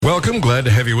Welcome. Glad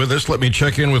to have you with us. Let me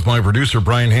check in with my producer,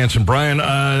 Brian Hansen. Brian,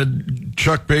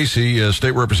 Chuck Basie,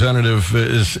 state representative,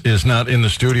 is not in the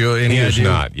studio. Any idea? He is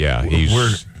not, yeah.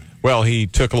 He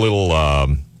took a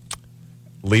little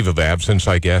leave of absence,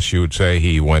 I guess you would say.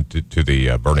 He went to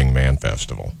the Burning Man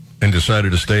Festival. And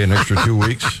decided to stay an extra 2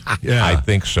 weeks? Yeah. I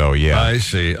think so, yeah. I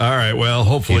see. All right, well,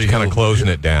 hopefully... He's kind of closing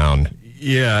it down.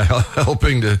 Yeah,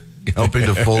 helping to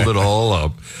fold it all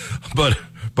up.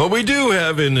 But we do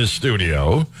have in the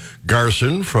studio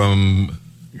Garson from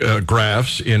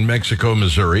Graffs in Mexico,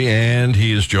 Missouri, and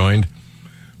he is joined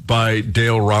by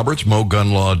Dale Roberts,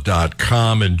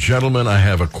 MoGunlaw.com. And gentlemen, I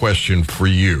have a question for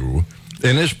you.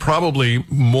 And this probably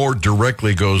more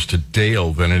directly goes to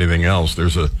Dale than anything else.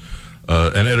 There's an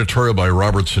editorial by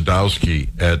Robert Sadowski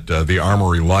at The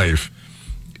Armory Life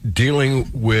dealing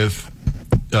with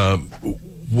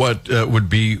what would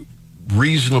be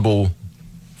reasonable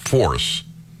force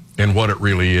and what it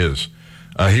really is.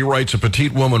 He writes, a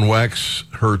petite woman whacks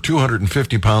her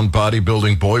 250-pound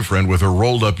bodybuilding boyfriend with a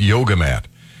rolled-up yoga mat.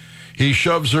 He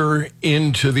shoves her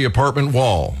into the apartment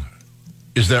wall.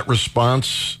 Is that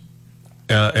response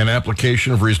an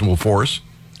application of reasonable force?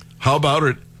 How about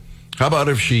it? How about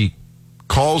if she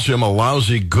calls him a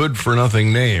lousy,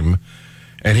 good-for-nothing name,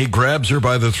 and he grabs her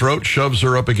by the throat, shoves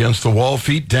her up against the wall,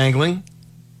 feet dangling?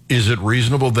 Is it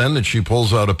reasonable then that she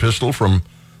pulls out a pistol from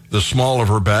the small of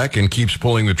her back and keeps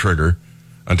pulling the trigger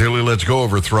until he lets go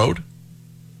of her throat?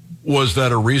 Was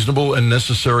that a reasonable and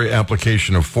necessary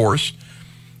application of force?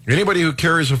 Anybody who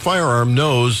carries a firearm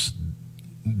knows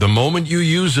the moment you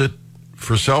use it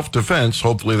for self-defense,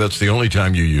 hopefully that's the only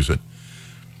time you use it,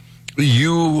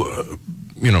 you're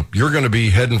going to be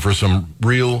heading for some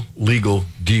real, legal,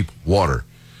 deep water.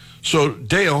 So,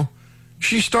 Dale,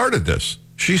 she started this.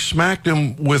 She smacked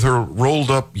him with her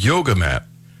rolled-up yoga mat.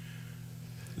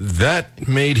 That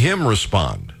made him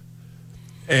respond.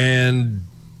 And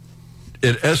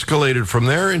it escalated from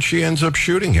there, and she ends up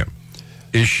shooting him.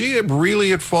 Is she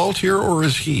really at fault here, or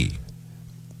is he?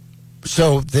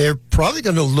 So they're probably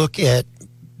going to look at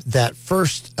that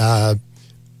first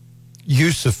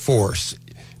use of force.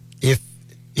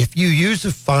 If you use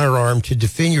a firearm to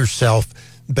defend yourself,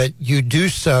 but you do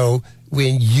so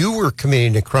when you were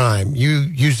committing a crime, you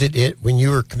used it when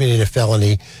you were committing a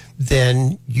felony,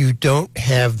 then you don't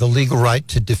have the legal right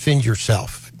to defend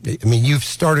yourself. I mean, you've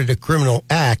started a criminal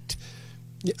act.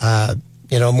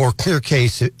 More clear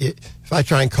case, if I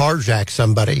try and carjack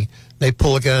somebody, they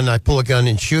pull a gun, I pull a gun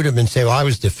and shoot them and say, well, I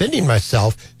was defending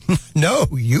myself. No,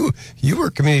 you were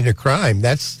committing a crime.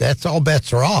 That's all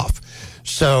bets are off.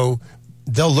 So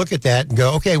they'll look at that and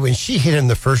go, okay, when she hit him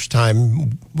the first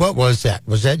time, what was that?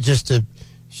 Was that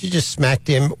she just smacked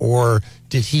him, or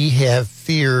did he have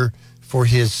fear for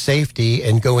his safety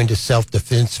and go into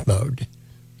self-defense mode?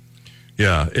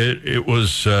 Yeah, it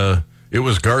was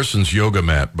Garson's yoga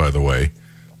mat, by the way,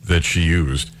 that she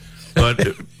used.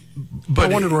 But I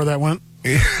wondered where that went.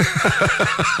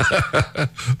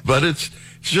 But it's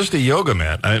just a yoga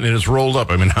mat, and it's rolled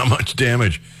up. I mean, how much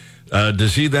damage?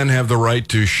 Does he then have the right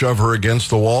to shove her against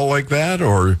the wall like that,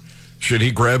 or should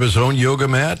he grab his own yoga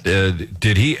mat?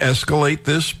 Did he escalate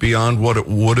this beyond what it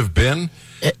would have been?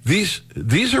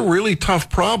 These are really tough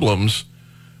problems.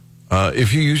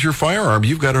 If you use your firearm,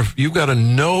 you've got to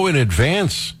know in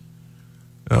advance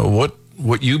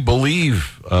what you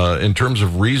believe in terms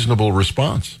of reasonable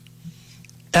response.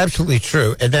 Absolutely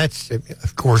true. And that's,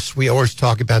 of course, we always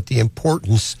talk about the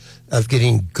importance of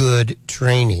getting good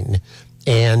training.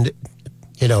 And,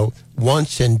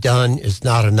 once and done is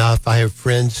not enough. I have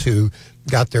friends who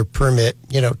got their permit,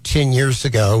 10 years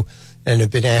ago and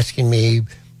have been asking me,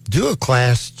 do a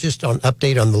class just on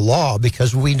update on the law,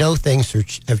 because we know things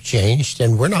have changed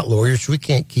and we're not lawyers. We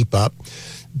can't keep up.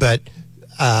 But,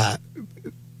 as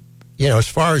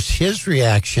far as his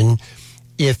reaction,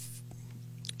 if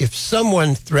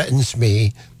someone threatens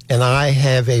me and I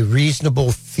have a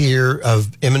reasonable fear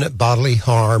of imminent bodily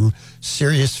harm,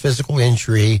 serious physical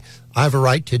injury, I have a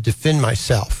right to defend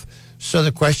myself. So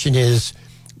the question is,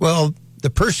 well, the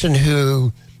person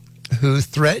who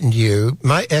threatened you,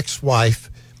 my ex-wife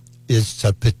is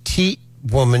a petite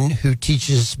woman who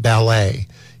teaches ballet,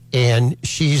 and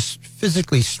she's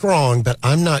physically strong, but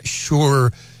I'm not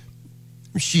sure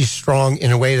she's strong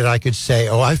in a way that I could say,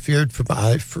 oh, I feared for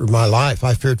my life.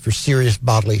 I feared for serious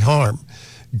bodily harm.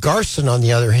 Garson, on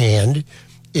the other hand,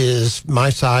 is my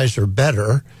size or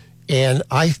better, and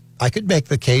I could make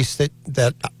the case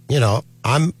that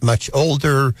I'm much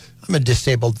older. I'm a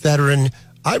disabled veteran.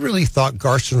 I really thought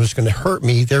Garson was going to hurt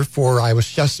me. Therefore, I was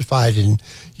justified in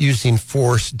using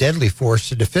force, deadly force,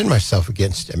 to defend myself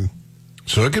against him.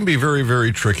 So it can be very,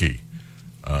 very tricky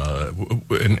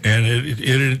And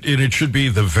it should be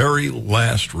the very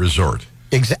last resort.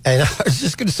 Exactly. And I was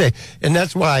just going to say, and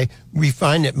that's why we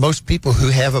find that most people who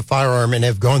have a firearm and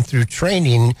have gone through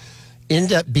training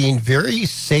end up being very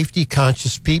safety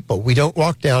conscious people. We don't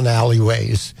walk down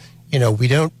alleyways. We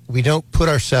don't put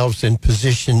ourselves in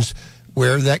positions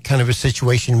where that kind of a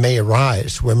situation may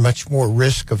arise. We're much more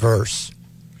risk averse.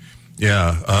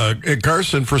 Yeah.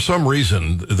 Garson, for some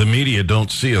reason, the media don't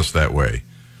see us that way.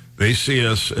 They see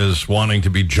us as wanting to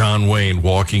be John Wayne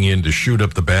walking in to shoot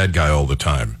up the bad guy all the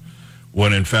time.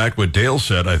 When, in fact, what Dale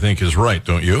said, I think, is right,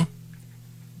 don't you?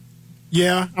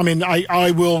 Yeah, I mean,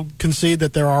 I will concede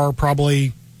that there are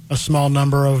probably a small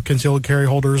number of concealed carry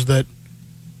holders that,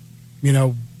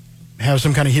 have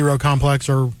some kind of hero complex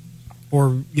or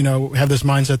have this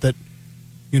mindset that,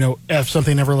 if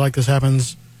something ever like this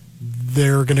happens,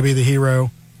 they're going to be the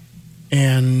hero.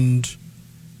 And,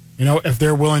 if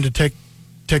they're willing to take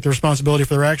the responsibility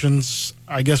for their actions,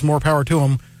 I guess more power to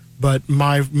them. But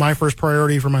my first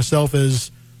priority for myself is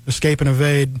escape and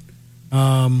evade,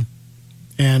 and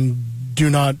do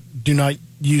not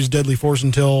use deadly force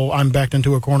until I'm backed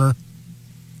into a corner.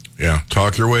 Yeah,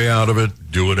 talk your way out of it.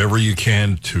 Do whatever you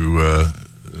can to.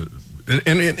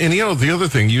 And the other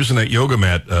thing, using that yoga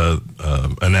mat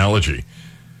analogy,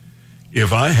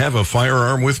 if I have a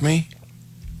firearm with me,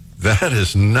 that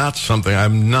is not something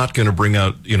I'm not going to bring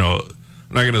out. I'm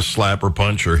not going to slap or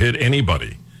punch or hit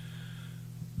anybody,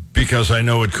 because I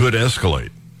know it could escalate.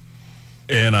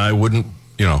 And I wouldn't,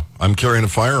 I'm carrying a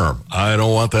firearm. I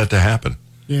don't want that to happen.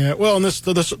 Yeah, well, and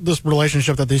this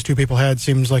relationship that these two people had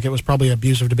seems like it was probably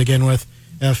abusive to begin with,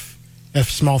 if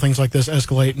small things like this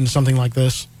escalate into something like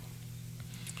this.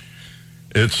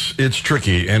 It's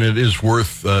tricky, and it is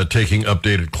worth taking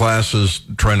updated classes,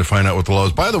 trying to find out what the law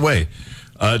is. By the way,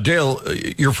 Dale,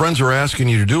 your friends are asking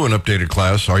you to do an updated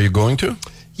class. Are you going to?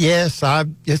 Yes,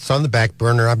 it's on the back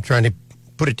burner. I'm trying to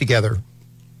put it together.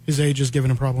 His age is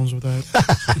giving him problems with that.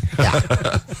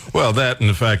 Well, that and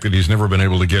the fact that he's never been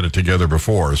able to get it together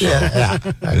before. So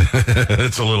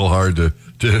it's a little hard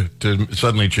to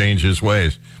suddenly change his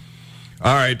ways.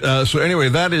 All right. So anyway,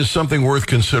 that is something worth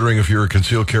considering if you're a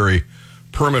concealed carry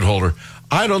permit holder.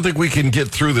 I don't think we can get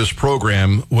through this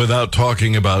program without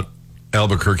talking about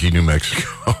Albuquerque, New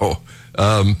Mexico.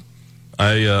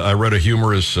 I read a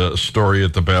humorous story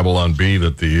at the Babylon Bee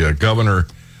that the governor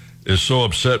is so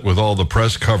upset with all the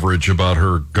press coverage about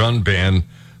her gun ban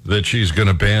that she's going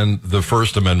to ban the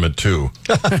First Amendment too.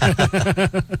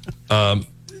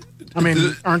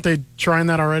 Aren't they trying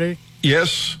that already?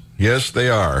 Yes, they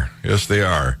are. Yes, they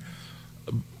are.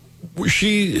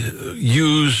 She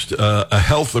used a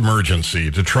health emergency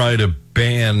to try to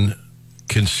ban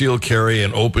concealed carry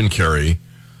and open carry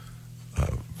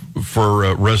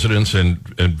for residents and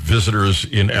visitors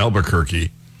in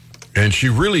Albuquerque. And she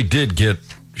really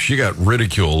she got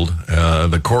ridiculed.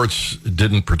 The courts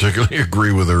didn't particularly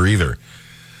agree with her either.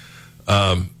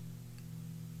 The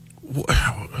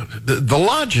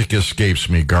logic escapes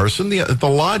me, Garson. The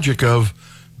logic of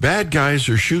bad guys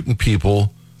are shooting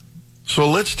people, so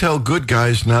let's tell good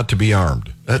guys not to be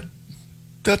armed. That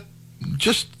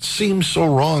just seems so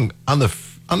wrong on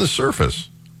the surface.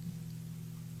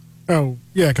 Oh,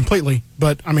 yeah, completely.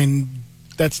 But,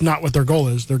 that's not what their goal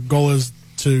is. Their goal is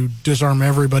to disarm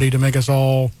everybody, to make us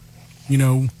all,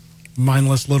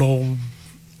 mindless little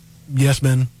yes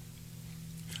men.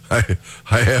 I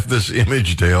have this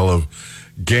image, Dale, of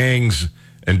gangs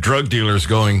and drug dealers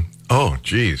going, oh,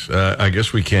 geez, I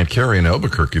guess we can't carry in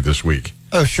Albuquerque this week.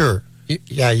 Oh, sure.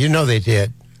 Yeah, they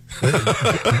did.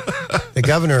 The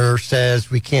governor says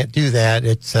we can't do that.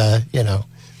 It's,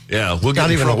 Yeah, we'll get not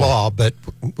in even trouble. a law, but,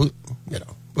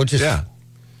 we'll just... Yeah.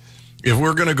 If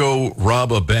we're going to go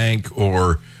rob a bank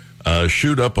or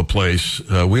shoot up a place,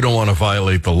 we don't want to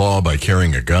violate the law by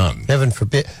carrying a gun. Heaven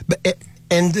forbid.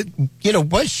 And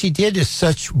what she did is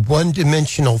such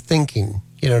one-dimensional thinking,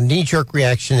 knee-jerk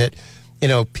reaction that,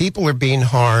 people are being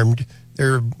harmed.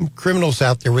 There are criminals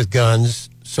out there with guns,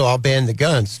 so I'll ban the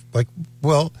guns. Like,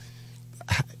 well,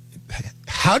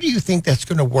 how do you think that's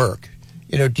going to work?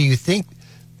 Do you think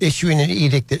issuing an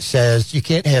edict that says you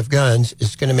can't have guns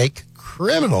is going to make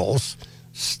criminals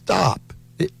stop?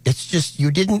 It's just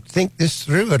you didn't think this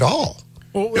through at all.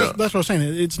 Well, that's what I was saying.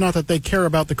 It's not that they care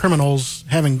about the criminals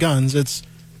having guns.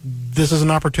 This is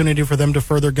an opportunity for them to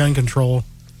further gun control,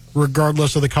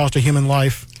 regardless of the cost of human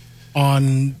life,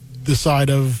 on the side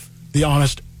of the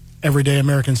honest, everyday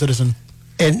American citizen.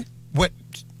 And what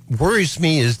worries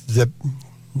me is the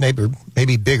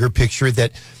maybe bigger picture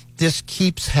that this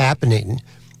keeps happening.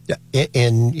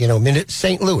 In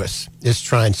St. Louis is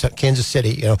trying, Kansas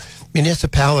City,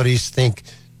 municipalities think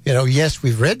yes,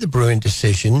 we've read the Bruin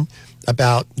decision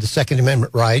about the Second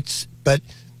Amendment rights, but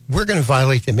we're going to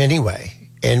violate them anyway.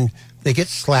 And they get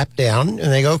slapped down,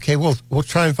 and they go, okay, we'll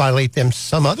try and violate them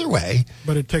some other way.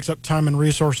 But it takes up time and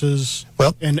resources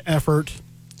and effort.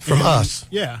 From us.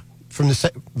 Yeah.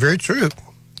 Very true.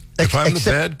 If I'm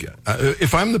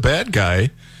the bad guy,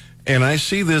 and I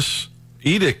see this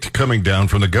edict coming down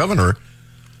from the governor,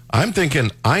 I'm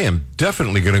thinking I am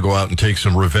definitely going to go out and take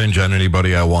some revenge on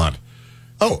anybody I want.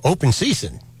 Oh, open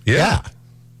season. Yeah.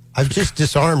 I've just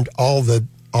disarmed all the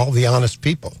honest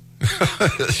people.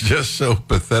 It's just so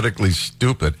pathetically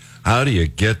stupid. How do you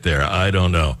get there? I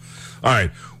don't know. All right.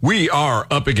 We are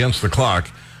up against the clock.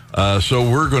 So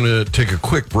we're going to take a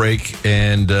quick break.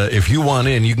 And if you want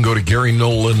in, you can go to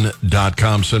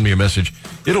GaryNolan.com. Send me a message.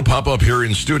 It'll pop up here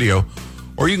in studio.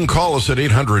 Or you can call us at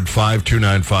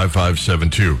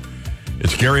 800-529-5572.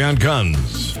 It's Gary on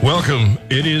Guns. Welcome.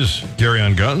 It is Gary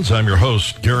on Guns. I'm your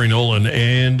host, Gary Nolan.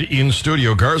 And in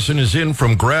studio, Garson is in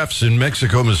from Graf's in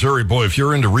Mexico, Missouri. Boy, if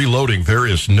you're into reloading, there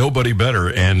is nobody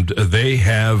better. And they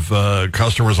have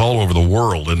customers all over the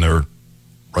world. And they're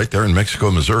right there in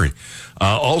Mexico, Missouri.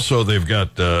 Also, they've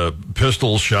got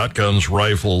pistols, shotguns,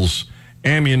 rifles,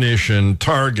 ammunition,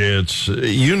 targets,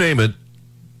 you name it,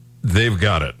 they've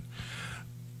got it.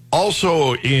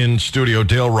 Also in studio,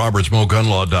 Dale Roberts,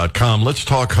 MoGunlaw.com. Let's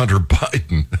talk Hunter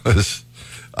Biden. This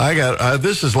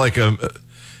is like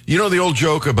the old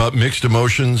joke about mixed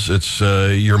emotions? It's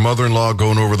your mother-in-law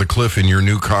going over the cliff in your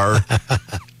new car.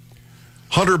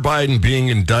 Hunter Biden being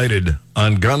indicted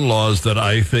on gun laws that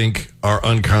I think are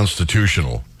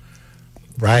unconstitutional.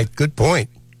 Right. Good point.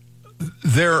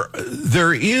 There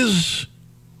is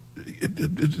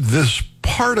this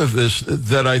part of this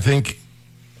that I think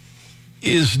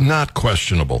is not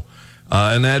questionable,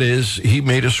 and that is he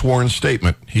made a sworn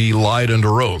statement. He lied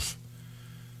under oath.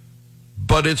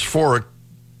 But it's for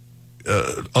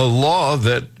a law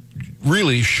that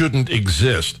really shouldn't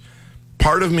exist.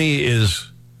 Part of me is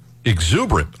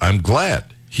exuberant. I'm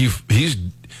glad.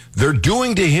 They're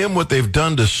doing to him what they've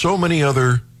done to so many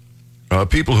other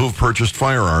people who've purchased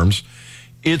firearms.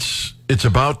 It's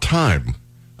about time.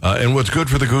 And what's good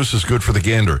for the goose is good for the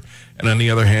gander. And on the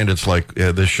other hand, it's like,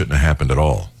 this shouldn't have happened at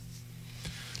all.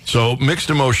 So,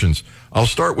 mixed emotions. I'll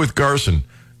start with Garson.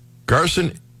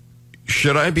 Garson,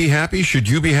 should I be happy? Should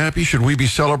you be happy? Should we be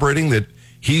celebrating that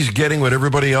he's getting what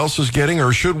everybody else is getting?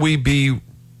 Or should we be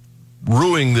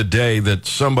ruining the day that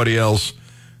somebody else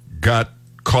got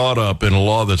caught up in a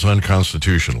law that's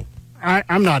unconstitutional?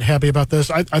 I'm not happy about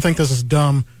this. I think this is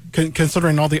dumb,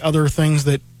 considering all the other things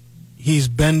that he's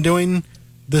been doing.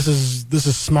 This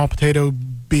is small potato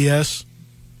BS,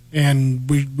 and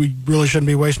we really shouldn't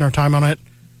be wasting our time on it.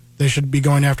 They should be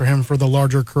going after him for the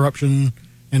larger corruption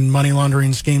and money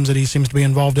laundering schemes that he seems to be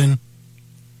involved in.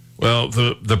 Well,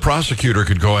 the prosecutor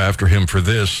could go after him for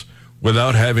this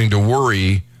without having to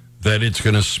worry that it's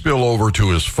going to spill over to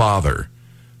his father.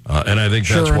 And I think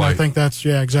that's why. I think that's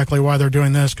exactly why they're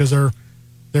doing this, because they're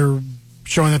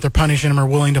showing that they're punishing him or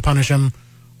willing to punish him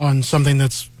on something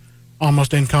that's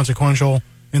almost inconsequential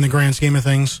in the grand scheme of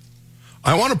things.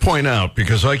 I want to point out,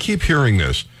 because I keep hearing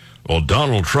this, well,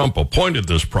 Donald Trump appointed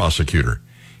this prosecutor.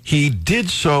 He did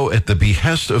so at the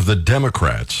behest of the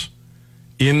Democrats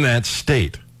in that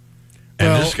state.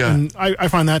 And this guy. And I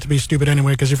find that to be stupid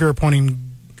anyway, because if you're appointing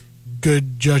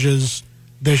good judges,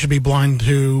 they should be blind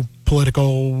to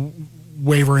political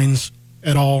waverings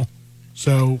at all.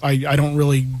 So I don't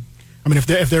really. I mean, if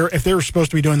they're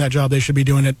supposed to be doing that job, they should be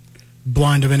doing it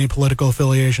blind of any political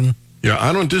affiliation. Yeah,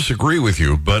 I don't disagree with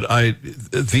you, but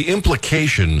the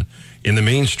implication in the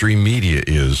mainstream media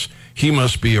is he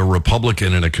must be a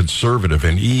Republican and a conservative,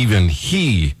 and even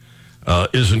he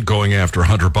isn't going after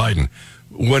Hunter Biden,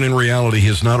 when in reality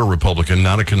he's not a Republican,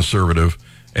 not a conservative,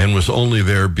 and was only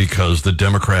there because the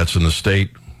Democrats in the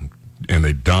state, and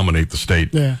they dominate the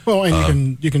state. Yeah, well,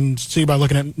 and you can see by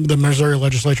looking at the Missouri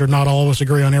legislature, not all of us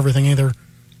agree on everything either.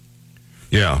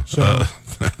 Yeah, so.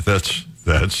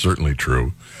 That's certainly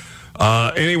true.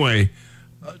 Anyway,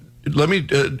 let me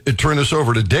turn this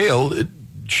over to Dale.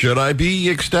 Should I be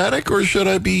ecstatic or should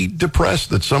I be depressed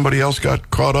that somebody else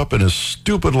got caught up in a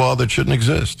stupid law that shouldn't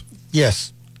exist?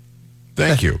 Yes.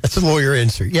 Thank you. That's a lawyer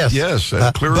answer. Yes. Yes,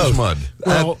 clear as mud.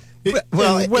 Well,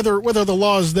 whether the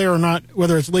law is there or not,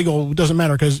 whether it's legal, doesn't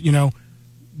matter, because,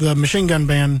 the machine gun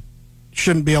ban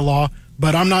shouldn't be a law,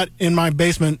 but I'm not in my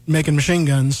basement making machine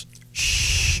guns.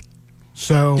 Shh.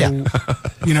 So,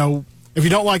 if you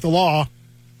don't like the law,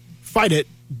 fight it,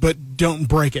 but don't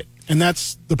break it. And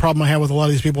that's the problem I have with a lot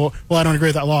of these people. Well, I don't agree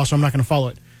with that law, so I'm not going to follow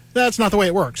it. That's not the way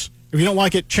it works. If you don't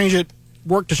like it, change it,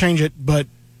 work to change it, but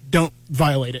don't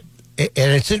violate it.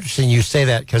 And it's interesting you say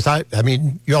that because I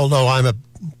mean, you all know I'm a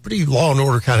pretty law and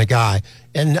order kind of guy,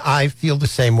 and I feel the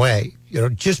same way.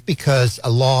 Just because a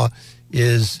law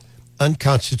is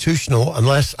unconstitutional,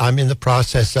 unless I'm in the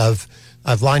process of,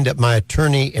 I've lined up my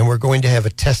attorney and we're going to have a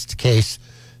test case,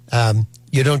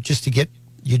 you don't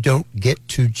get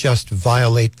to just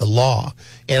violate the law.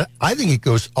 And I think it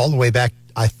goes all the way back.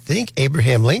 I think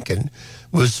Abraham Lincoln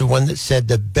was the one that said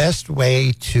the best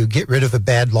way to get rid of a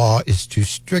bad law is to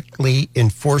strictly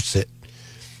enforce it.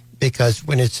 Because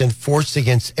when it's enforced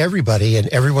against everybody and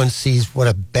everyone sees what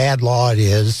a bad law it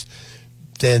is,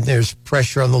 then there's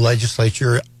pressure on the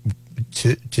legislature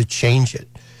to change it.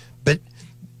 But,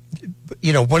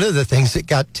 one of the things that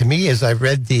got to me as I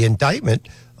read the indictment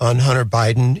on Hunter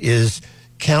Biden is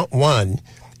count one.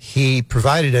 He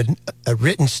provided a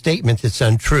written statement that's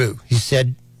untrue. He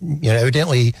said,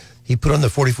 evidently he put on the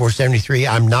 4473,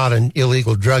 I'm not an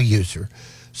illegal drug user.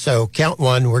 So count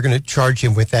one, we're going to charge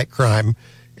him with that crime.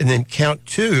 And then count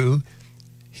two,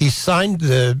 he signed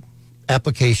the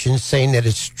application saying that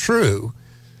it's true.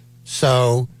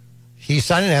 So he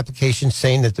signed an application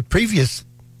saying that the previous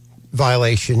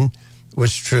violation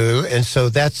was true. And so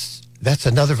that's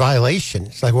another violation.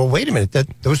 It's like, well, wait a minute.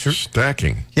 Those are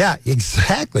stacking. Yeah,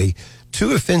 exactly.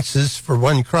 2 offenses for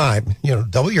 1 crime.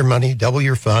 Double your money, double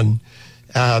your fun.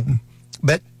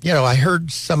 But I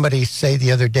heard somebody say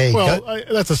the other day. Well,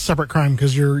 that's a separate crime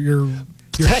because you're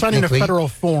signing a federal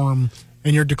form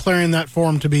and you're declaring that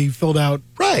form to be filled out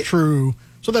true.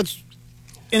 So that's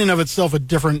in and of itself a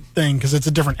different thing because it's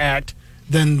a different act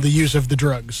than the use of the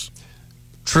drugs.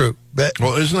 True. But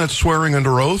well, isn't that swearing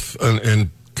under oath and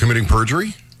committing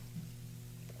perjury?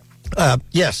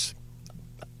 Yes.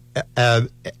 And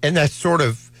that's sort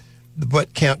of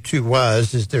what count 2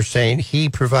 was, is they're saying he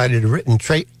provided a written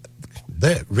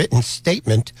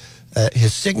statement,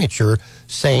 his signature,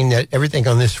 saying that everything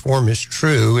on this form is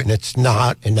true, and it's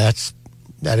not, and that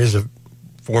is a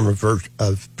form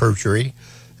of perjury.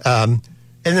 And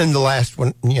then the last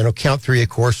one, count 3, of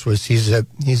course, was he's a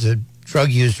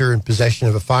drug user in possession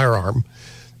of a firearm,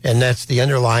 and that's the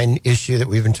underlying issue that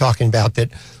we've been talking about.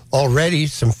 That already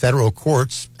some federal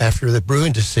courts, after the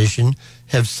Bruin decision,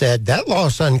 have said that law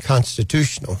is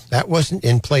unconstitutional. That wasn't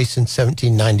in place in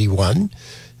 1791.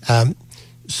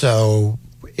 So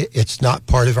it's not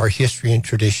part of our history and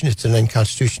tradition. It's an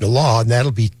unconstitutional law, and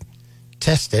that'll be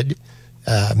tested.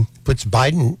 Puts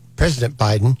President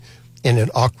Biden in an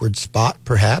awkward spot,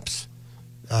 perhaps.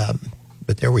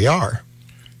 But there we are.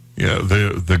 Yeah,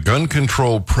 the gun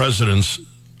control president's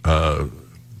got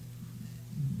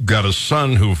a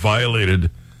son who violated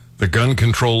the gun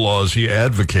control laws he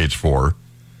advocates for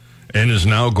and is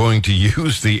now going to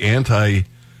use the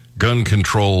anti-gun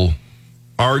control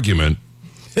argument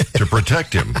to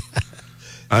protect him.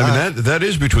 I mean, that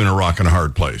is between a rock and a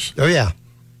hard place. Oh, yeah.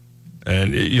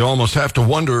 And you almost have to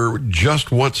wonder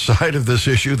just what side of this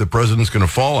issue the president's going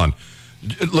to fall on.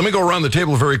 Let me go around the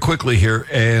table very quickly here,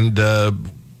 and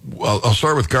I'll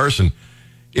start with Garson.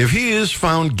 If he is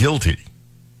found guilty,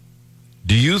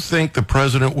 do you think the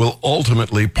president will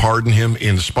ultimately pardon him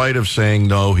in spite of saying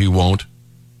no, he won't?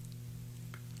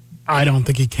 I don't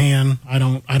think he can. I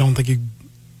don't think he.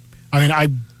 I mean,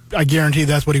 I guarantee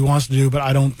that's what he wants to do, but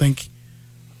I don't think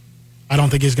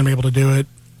he's going to be able to do it.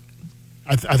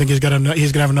 I think he's going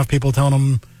to have enough people telling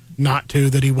him not to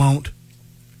that he won't.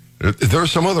 There are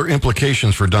some other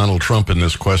implications for Donald Trump in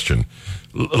this question.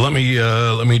 Let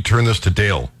me turn this to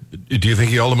Dale. Do you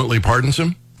think he ultimately pardons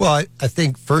him? Well, I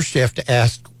think first you have to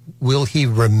ask, will he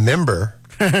remember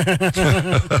I've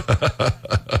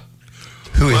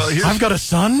got a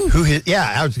son?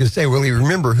 I was going to say, will he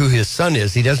remember who his son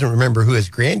is? He doesn't remember who his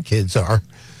grandkids are.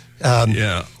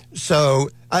 Yeah. So,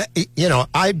 I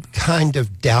kind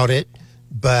of doubt it,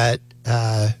 but...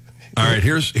 all right,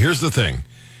 here's the thing.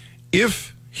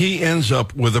 If he ends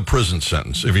up with a prison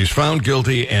sentence, if he's found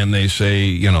guilty and they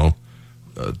say,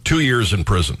 2 years in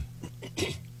prison,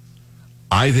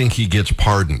 I think he gets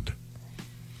pardoned.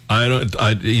 I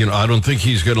don't think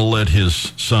he's going to let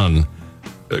his son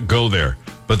go there.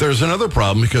 But there's another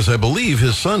problem because I believe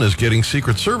his son is getting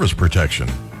Secret Service protection.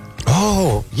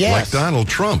 Oh, yes. Like Donald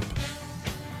Trump.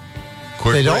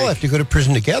 They'd all have to go to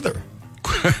prison together.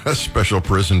 A special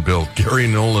prison built. Gary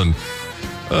Nolan.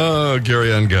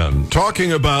 Gary on gun.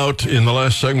 Talking about, in the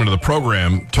last segment of the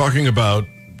program, talking about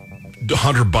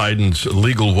Hunter Biden's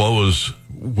legal woes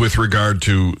with regard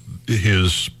to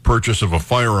his purchase of a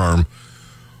firearm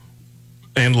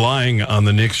and lying on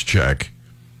the NICS check.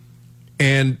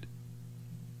 And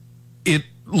it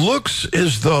looks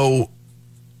as though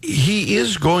he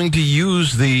is going to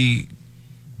use the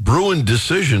Bruin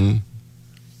decision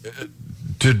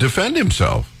to defend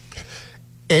himself.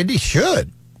 And he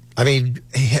should. I mean,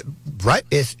 right,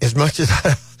 as much as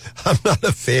I'm not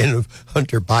a fan of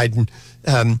Hunter Biden,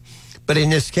 but in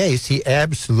this case, he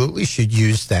absolutely should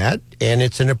use that, and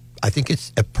I think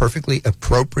it's a perfectly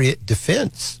appropriate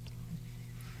defense.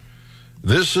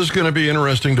 This is going to be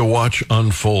interesting to watch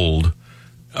unfold,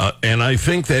 and I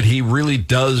think that he really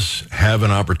does have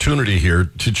an opportunity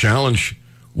here to challenge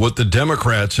what the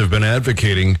Democrats have been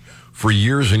advocating for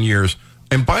years and years.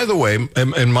 And by the way,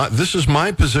 this is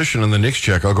my position on the Nix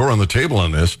check. I'll go around the table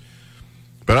on this,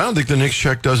 but I don't think the Nix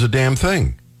check does a damn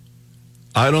thing.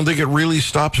 I don't think it really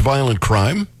stops violent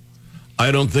crime.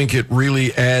 I don't think it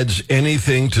really adds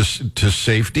anything to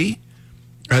safety.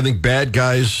 I think bad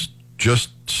guys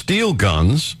just steal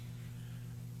guns,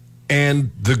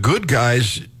 and the good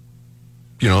guys,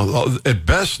 at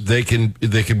best they can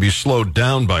be slowed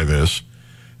down by this.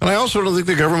 And I also don't think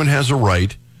the government has a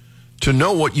right to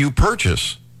know what you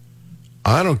purchase.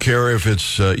 I don't care if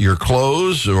it's your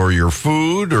clothes or your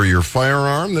food or your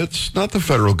firearm. That's not the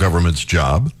federal government's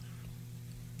job.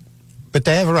 But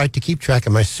they have a right to keep track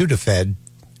of my Sudafed.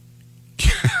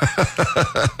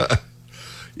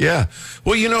 Yeah.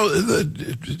 Well,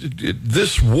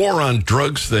 this war on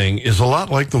drugs thing is a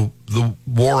lot like the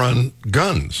war on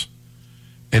guns.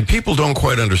 And people don't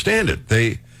quite understand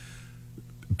it.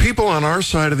 People on our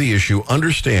side of the issue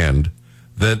understand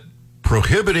that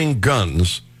prohibiting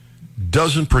guns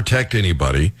doesn't protect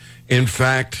anybody. In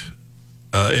fact,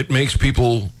 it makes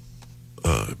people,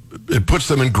 it puts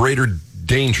them in greater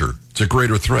danger. It's a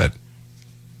greater threat.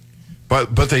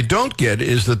 But they don't get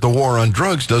is that the war on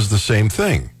drugs does the same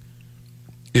thing.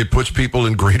 It puts people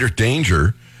in greater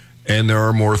danger, and there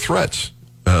are more threats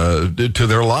to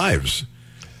their lives.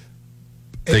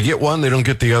 They get one, they don't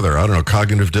get the other. I don't know,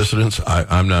 cognitive dissonance,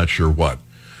 I'm not sure what.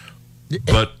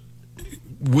 But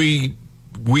we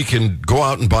can go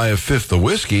out and buy a fifth of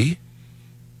whiskey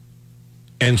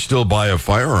and still buy a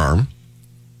firearm.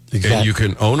 Exactly. And you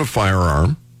can own a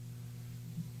firearm.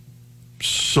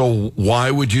 So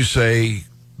why would you say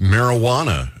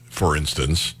marijuana, for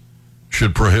instance,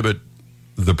 should prohibit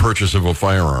the purchase of a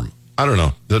firearm? I don't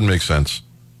know. Doesn't make sense.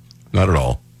 Not at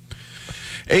all.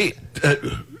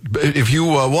 If you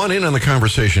want in on the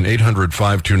conversation,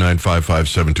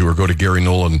 800-529-5572, or go to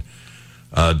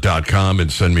GaryNolan.com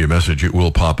and send me a message. It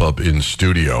will pop up in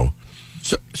studio.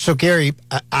 So Gary,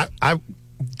 I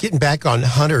getting back on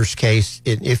Hunter's case,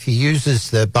 if he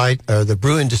uses the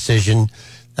Bruen decision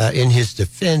in his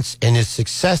defense and is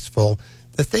successful,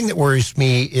 the thing that worries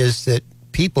me is that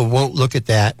people won't look at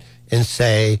that and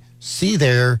say, see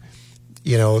there,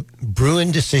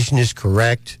 Bruen decision is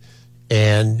correct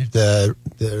and the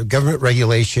government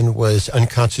regulation was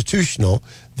unconstitutional.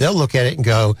 They'll look at it and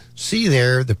go, see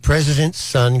there, the president's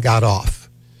son got off.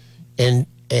 And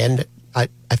I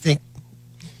think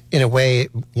in a way,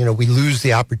 we lose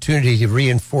the opportunity to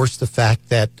reinforce the fact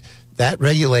that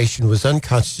regulation was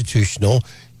unconstitutional,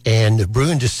 and the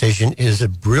Bruen decision is a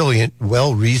brilliant,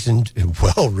 well-reasoned, and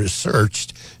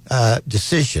well-researched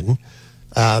decision.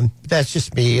 That's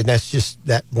just me, and that's just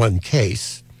that one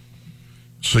case.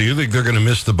 So you think they're going to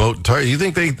miss the boat entirely? You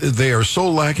think they are so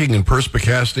lacking in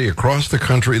perspicacity across the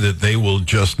country that they will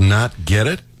just not get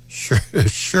it?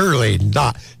 Surely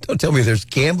not. Don't tell me there's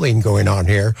gambling going on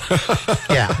here.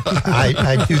 Yeah,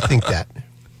 I do think that.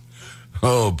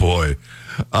 Oh, boy.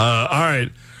 All right.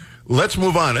 Let's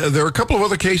move on. There are a couple of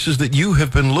other cases that you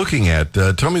have been looking at.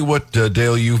 Tell me what,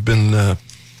 Dale, you've been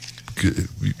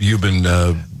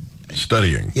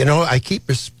studying. I keep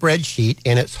a spreadsheet,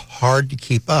 and it's hard to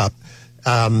keep up.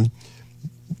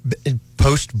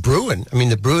 Post-Bruen. I mean,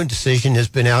 the Bruen decision has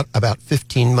been out about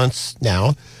 15 months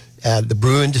now. The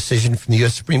Bruen decision from the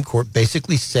U.S. Supreme Court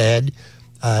basically said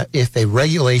if a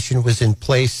regulation was in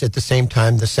place at the same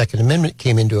time the Second Amendment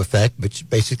came into effect, which is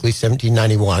basically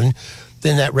 1791,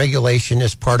 then that regulation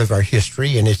is part of our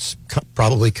history and it's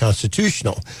probably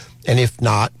constitutional. And if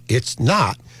not, it's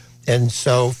not. And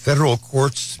so federal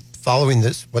courts, following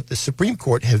this, what the Supreme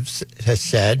Court has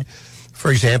said,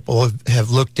 for example,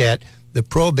 have looked at the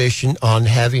prohibition on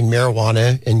having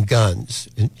marijuana and guns.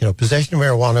 Possession of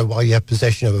marijuana while you have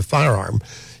possession of a firearm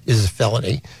is a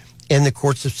felony. And the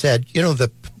courts have said,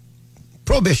 the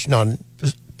prohibition on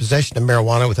possession of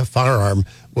marijuana with a firearm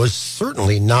was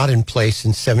certainly not in place in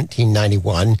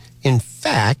 1791. In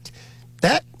fact,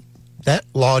 that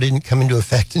law didn't come into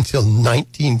effect until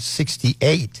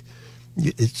 1968.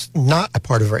 It's not a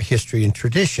part of our history and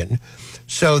tradition.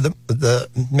 So the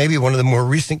maybe one of the more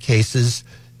recent cases,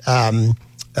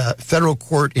 federal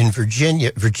court in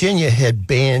Virginia had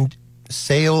banned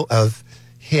sale of,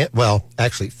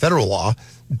 federal law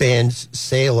bans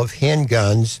sale of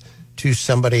handguns to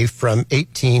somebody from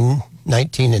 18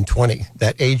 19 and 20,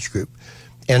 that age group.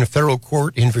 And a federal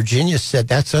court in Virginia said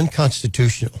that's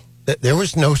unconstitutional. That there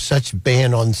was no such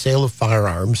ban on sale of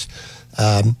firearms,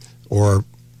 or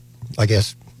I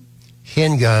guess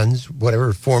handguns,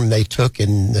 whatever form they took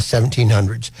in the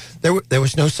 1700s. There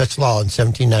was no such law in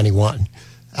 1791.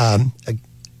 And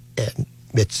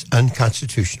it's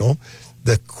unconstitutional.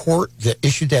 The court that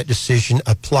issued that decision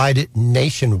applied it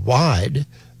nationwide,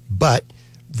 but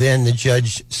then the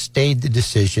judge stayed the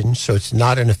decision, so it's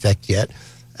not in effect yet,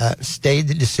 stayed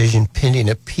the decision pending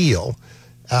appeal.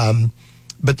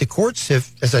 But the courts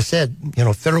have, as I said,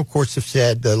 federal courts have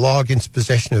said the law against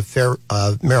possession of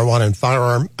marijuana and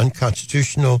firearm,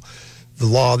 unconstitutional. The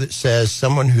law that says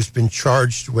someone who's been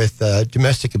charged with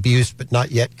domestic abuse but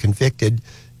not yet convicted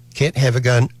can't have a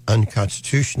gun,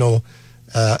 unconstitutional.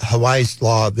 Hawaii's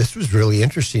law, this was really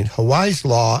interesting. Hawaii's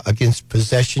law against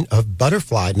possession of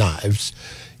butterfly knives,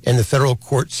 and the federal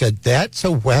court said that's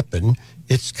a weapon.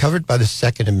 It's covered by the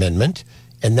Second Amendment,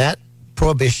 and that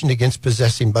prohibition against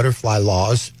possessing butterfly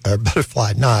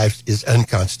knives is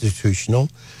unconstitutional.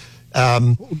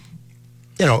 On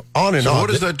and on. So what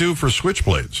does that do for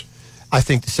switchblades? I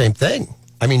think the same thing.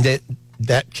 I mean,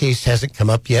 that case hasn't come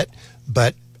up yet,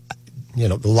 but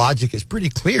the logic is pretty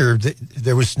clear. That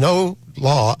there was no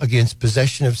law against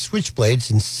possession of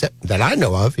switchblades that I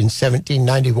know of in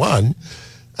 1791,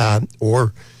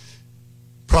 or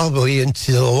probably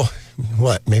until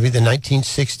maybe the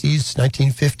 1960s,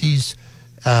 1950s.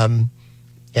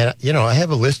 And I have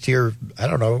a list here. I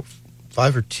don't know,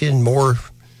 5 or 10 more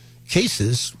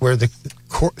cases where the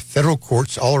federal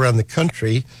courts all around the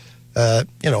country,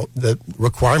 the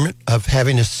requirement of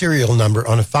having a serial number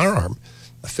on a firearm.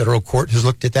 A federal court has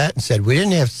looked at that and said, we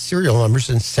didn't have serial numbers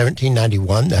in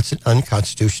 1791. That's an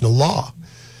unconstitutional law.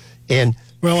 And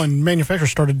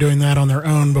manufacturers started doing that on their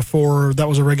own before that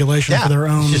was a regulation for their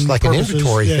own just like purposes. An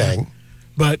inventory thing.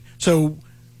 But so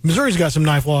Missouri's got some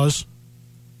knife laws.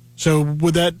 So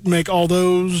would that make all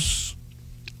those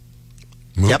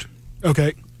moot? Yep.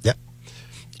 Okay. Yep.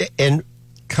 And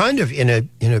kind of in a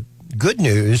good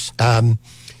news,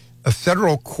 a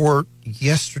federal court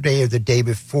yesterday or the day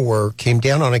before came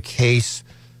down on a case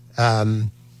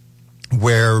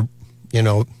where,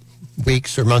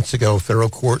 weeks or months ago, federal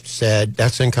court said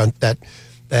that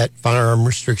firearm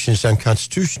restriction is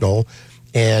unconstitutional.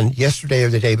 And yesterday or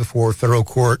the day before, federal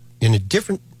court in a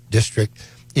different district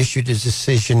issued a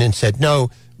decision and said, no,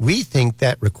 we think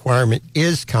that requirement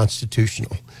is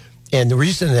constitutional. And the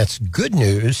reason that's good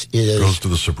news is... Goes to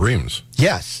the Supremes.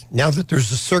 Yes. Now that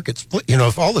there's a circuit split,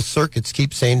 if all the circuits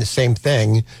keep saying the same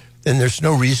thing, then there's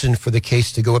no reason for the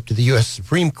case to go up to the U.S.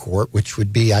 Supreme Court, which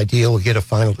would be ideal to get a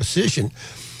final decision.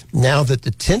 Now that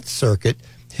the 10th Circuit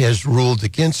has ruled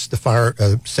against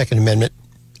the Second Amendment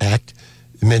Act,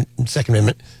 Second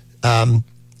Amendment,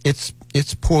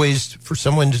 it's poised for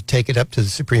someone to take it up to the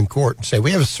Supreme Court and say,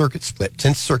 we have a circuit split.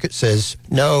 10th Circuit says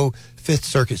no. 5th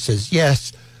Circuit says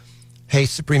yes. Hey,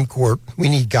 Supreme Court, we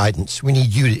need guidance. We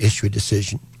need you to issue a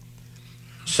decision.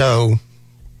 So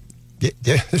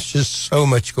there's just so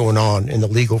much going on in the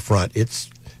legal front. It's,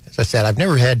 as I said, I've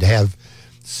never had to have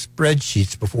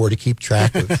spreadsheets before to keep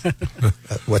track of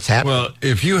what's happening. Well,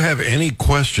 if you have any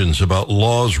questions about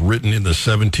laws written in the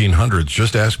 1700s,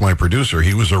 just ask my producer.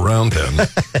 He was around then.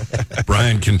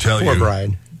 Brian can tell you. Poor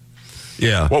Brian.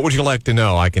 Yeah. What would you like to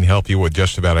know? I can help you with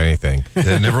just about anything.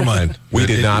 Never mind. We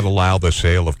did not allow the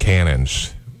sale of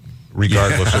cannons,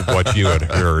 regardless of what you had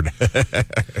heard.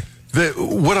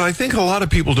 What I think a lot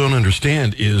of people don't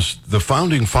understand is the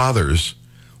Founding Fathers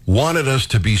wanted us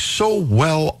to be so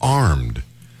well armed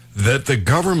that the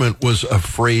government was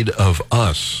afraid of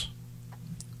us.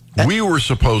 We were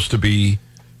supposed to be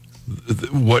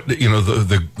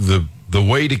the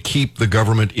way to keep the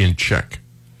government in check.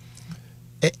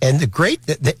 And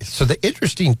the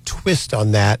interesting twist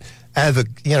on that, I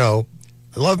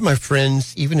love my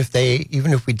friends, even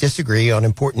if we disagree on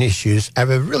important issues. I have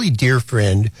a really dear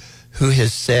friend who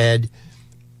has said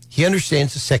he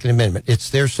understands the Second Amendment.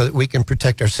 It's there so that we can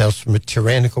protect ourselves from a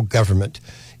tyrannical government.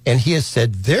 And he has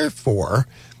said, therefore,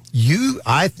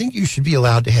 I think you should be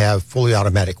allowed to have fully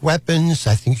automatic weapons.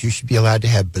 I think you should be allowed to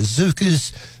have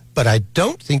bazookas, but I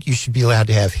don't think you should be allowed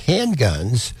to have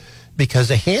handguns,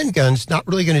 because a handgun's not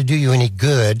really going to do you any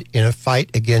good in a fight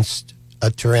against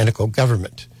a tyrannical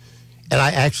government. And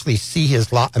I actually see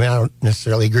his I don't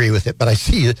necessarily agree with it, but I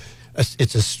see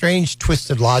it's a strange,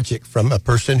 twisted logic from a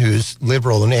person who's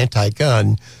liberal and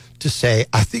anti-gun to say,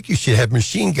 I think you should have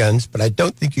machine guns, but I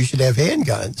don't think you should have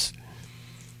handguns.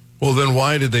 Well, then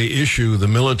why did they issue the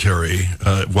military?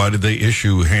 Why did they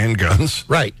issue handguns?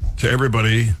 Right. To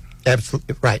everybody?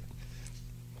 Absolutely right.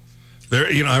 There,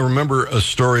 I remember a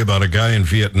story about a guy in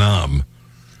Vietnam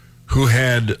who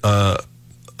had, I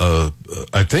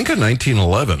think, a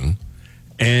 1911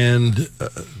 and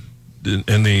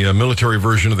the military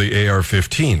version of the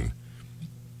AR-15,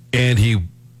 and he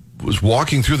was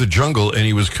walking through the jungle and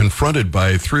he was confronted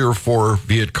by 3 or 4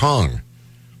 Viet Cong,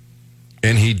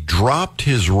 and he dropped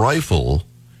his rifle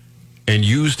and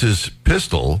used his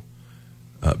pistol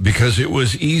because it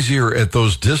was easier at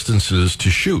those distances to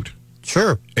shoot.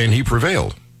 Sure. And he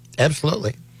prevailed.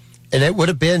 Absolutely. And it would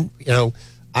have been,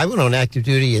 I went on active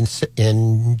duty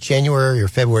in January or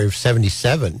February of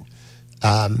 77.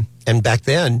 And back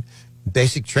then,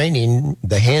 basic training,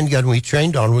 the handgun we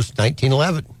trained on was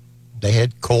 1911. They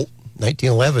had Colt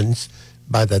 1911s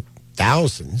by the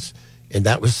thousands. And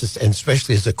that was, just, and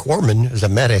especially as a corpsman, as a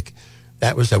medic,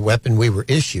 that was a weapon we were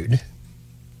issued.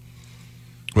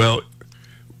 Well,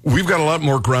 we've got a lot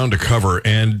more ground to cover,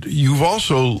 and you've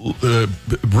also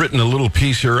written a little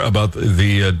piece here about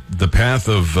the path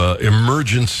of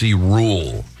emergency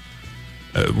rule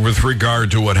with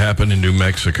regard to what happened in New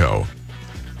Mexico.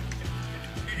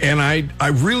 And I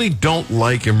really don't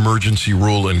like emergency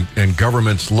rule and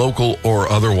governments, local or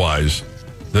otherwise,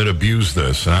 that abuse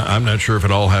this. I'm not sure if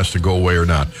it all has to go away or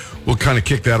not. We'll kind of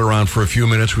kick that around for a few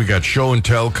minutes. We got show and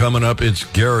tell coming up. It's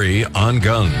Gary on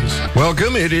Guns.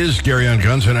 Welcome. It is Gary on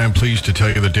Guns, and I'm pleased to tell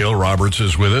you that Dale Roberts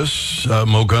is with us,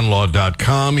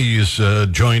 mogunlaw.com. He's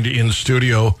joined in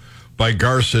studio by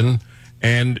Garson,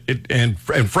 and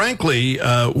frankly,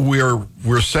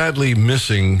 we're sadly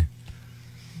missing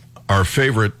our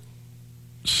favorite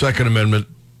Second Amendment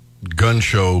gun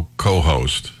show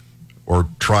co-host, or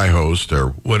tri-host, or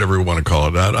whatever we want to call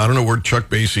it. I don't know where Chuck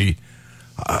Basie...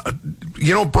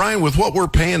 Brian, with what we're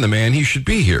paying the man, he should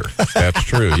be here. That's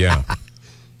true, yeah.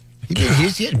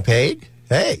 He's getting paid.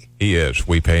 Hey. He is.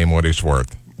 We pay him what he's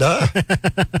worth.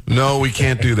 No, we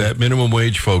can't do that. Minimum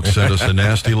wage folks sent us a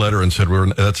nasty letter and said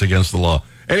that's against the law.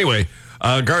 Anyway,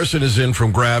 Garson is in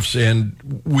from Graf's,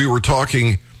 and we were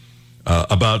talking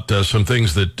about some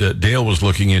things that Dale was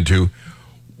looking into.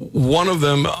 One of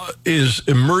them is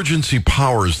emergency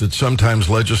powers that sometimes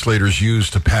legislators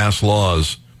use to pass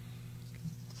laws.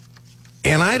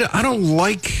 And I don't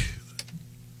like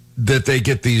that they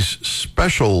get these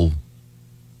special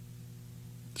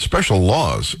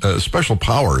laws, special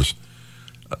powers,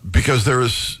 because there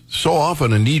is so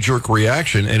often a knee-jerk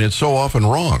reaction, and it's so often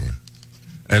wrong.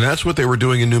 And that's what they were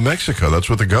doing in New Mexico. That's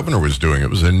what the governor was doing.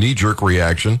 It was a knee-jerk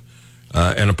reaction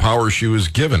and a power she was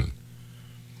given.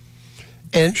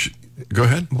 And go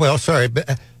ahead. Well, sorry,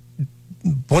 but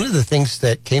one of the things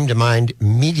that came to mind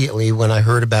immediately when I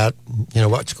heard about,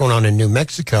 what's going on in New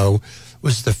Mexico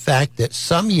was the fact that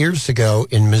some years ago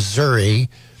in Missouri,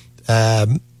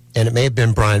 and it may have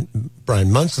been Brian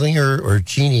Munzlinger or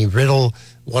Jeannie Riddle,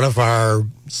 one of our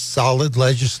solid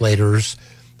legislators,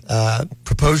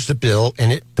 proposed a bill,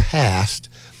 and it passed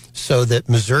so that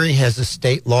Missouri has a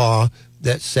state law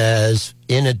that says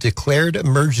in a declared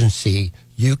emergency,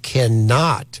 you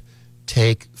cannot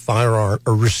take firearm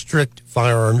or restrict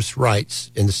firearms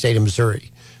rights in the state of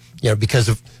Missouri, because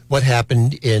of what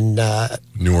happened in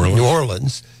New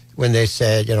Orleans when they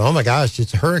said, oh my gosh,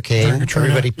 it's a hurricane,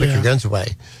 everybody put your guns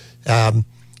away. And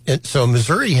so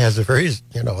Missouri has a very,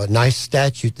 a nice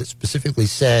statute that specifically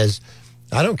says,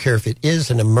 I don't care if it is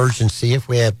an emergency, if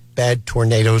we have bad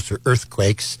tornadoes or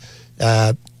earthquakes,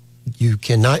 you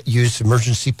cannot use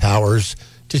emergency powers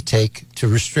to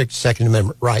restrict Second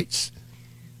Amendment rights.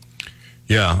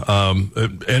 Yeah,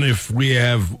 and if we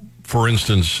have, for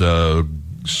instance, a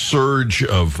surge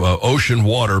of ocean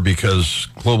water because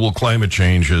global climate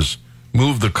change has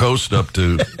moved the coast up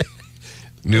to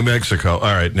New Mexico.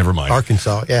 All right, never mind.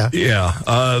 Arkansas, yeah. Yeah,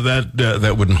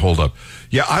 that wouldn't hold up.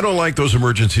 Yeah, I don't like those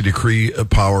emergency decree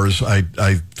powers. I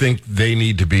think they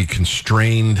need to be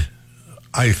constrained.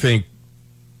 I think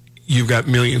you've got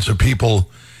millions of people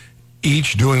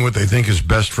each doing what they think is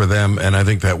best for them, and I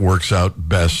think that works out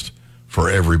best for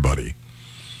everybody.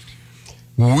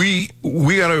 We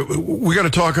gotta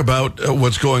talk about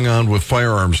what's going on with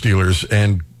firearms dealers.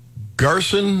 And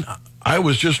Garson, I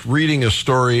was just reading a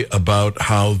story about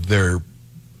how there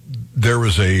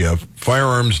was a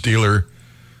firearms dealer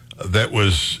that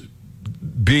was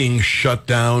being shut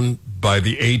down by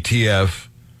the ATF,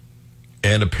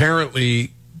 and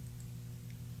apparently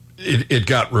it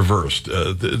got reversed.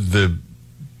 I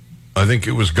think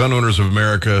it was Gun Owners of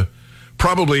America,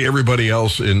 probably everybody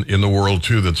else in the world,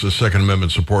 too, that's a Second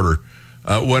Amendment supporter,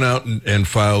 went out and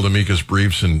filed amicus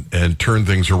briefs and turned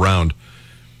things around.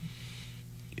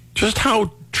 Just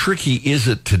how tricky is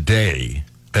it today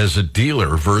as a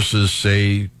dealer versus,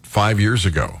 say, 5 years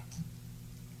ago?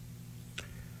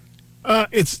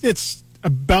 It's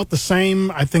about the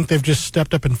same. I think they've just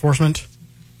stepped up enforcement.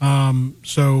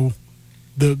 So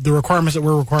the requirements that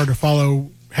we're required to follow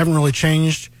haven't really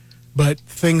changed, but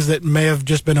things that may have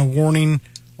just been a warning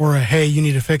or a, hey, you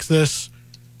need to fix this,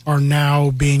 are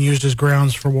now being used as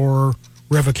grounds for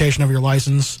revocation of your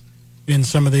license in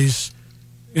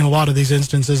a lot of these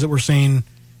instances that we're seeing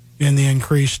in the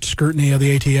increased scrutiny of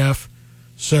the ATF.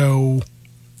 So,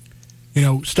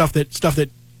 stuff that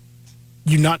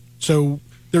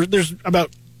there's about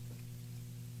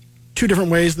two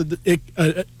different ways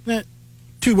that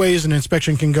two ways an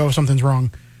inspection can go if something's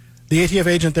wrong. The ATF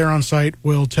agent there on site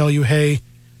will tell you, hey,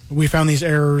 we found these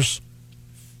errors.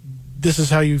 This is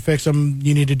how you fix them.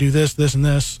 You need to do this, this, and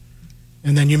this.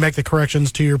 And then you make the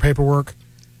corrections to your paperwork,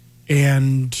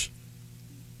 and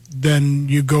then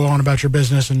you go on about your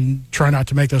business and try not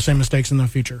to make those same mistakes in the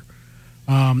future.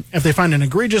 If they find an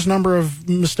egregious number of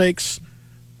mistakes,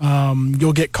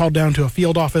 you'll get called down to a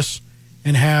field office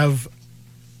and have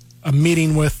a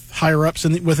meeting with higher-ups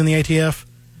within the ATF.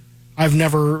 I've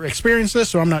never experienced this,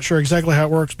 so I'm not sure exactly how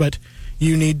it works, but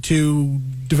you need to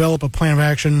develop a plan of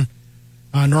action.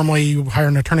 Normally, you hire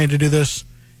an attorney to do this,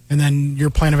 and then your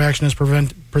plan of action is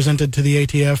presented to the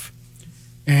ATF,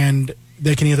 and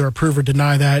they can either approve or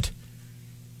deny that,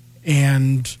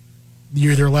 and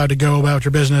you're either allowed to go about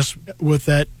your business with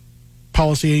that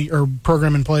policy or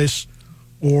program in place,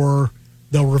 or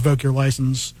they'll revoke your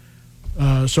license.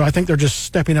 So I think they're just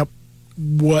stepping up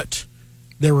what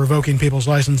they're revoking people's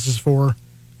licenses for,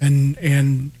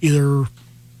 and either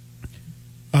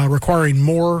requiring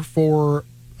more for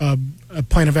a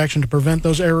plan of action to prevent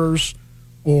those errors,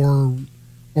 or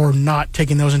not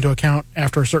taking those into account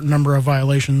after a certain number of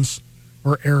violations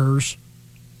or errors.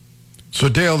 So,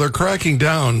 Dale, they're cracking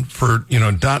down for,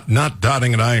 not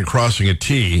dotting an I and crossing a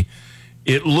T.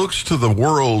 It looks to the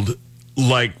world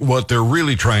like what they're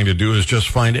really trying to do is just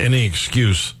find any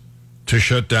excuse to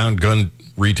shut down gun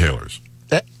retailers.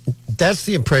 That's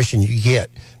the impression you get.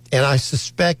 And I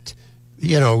suspect,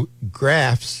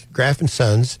 Graff and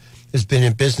Sons has been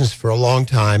in business for a long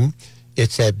time.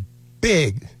 It's a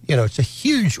big, it's a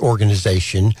huge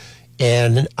organization,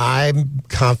 and I'm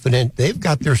confident they've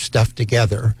got their stuff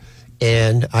together.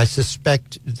 And I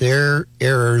suspect their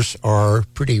errors are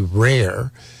pretty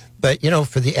rare. But,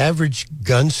 for the average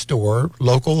gun store,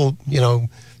 local,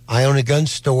 I own a gun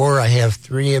store. I have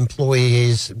 3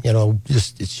 employees,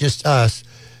 it's just us.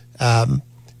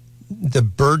 The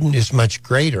burden is much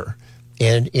greater.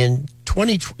 And in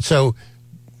the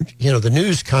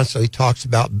news constantly talks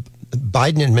about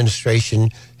Biden administration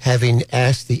having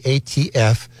asked the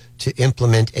ATF to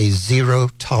implement a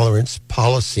zero-tolerance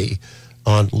policy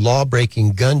on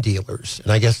law-breaking gun dealers.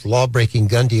 And I guess law-breaking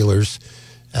gun dealers,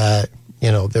 there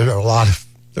are a lot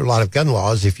of gun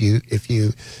laws. If you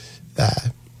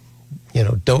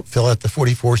don't fill out the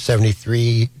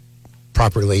 4473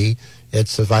 properly,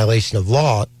 it's a violation of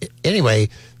law. Anyway,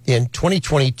 in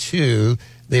 2022,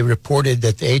 they reported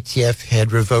that the ATF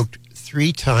had revoked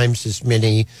 3 times as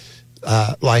many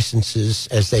licenses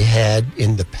as they had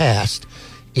in the past.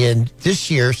 In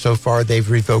this year, so far, they've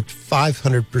revoked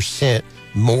 500%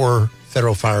 more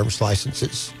federal firearms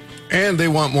licenses. And they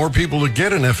want more people to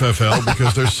get an FFL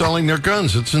because they're selling their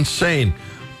guns. It's insane.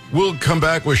 We'll come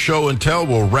back with Show and Tell.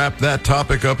 We'll wrap that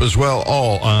topic up as well,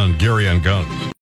 all on Gary on Guns.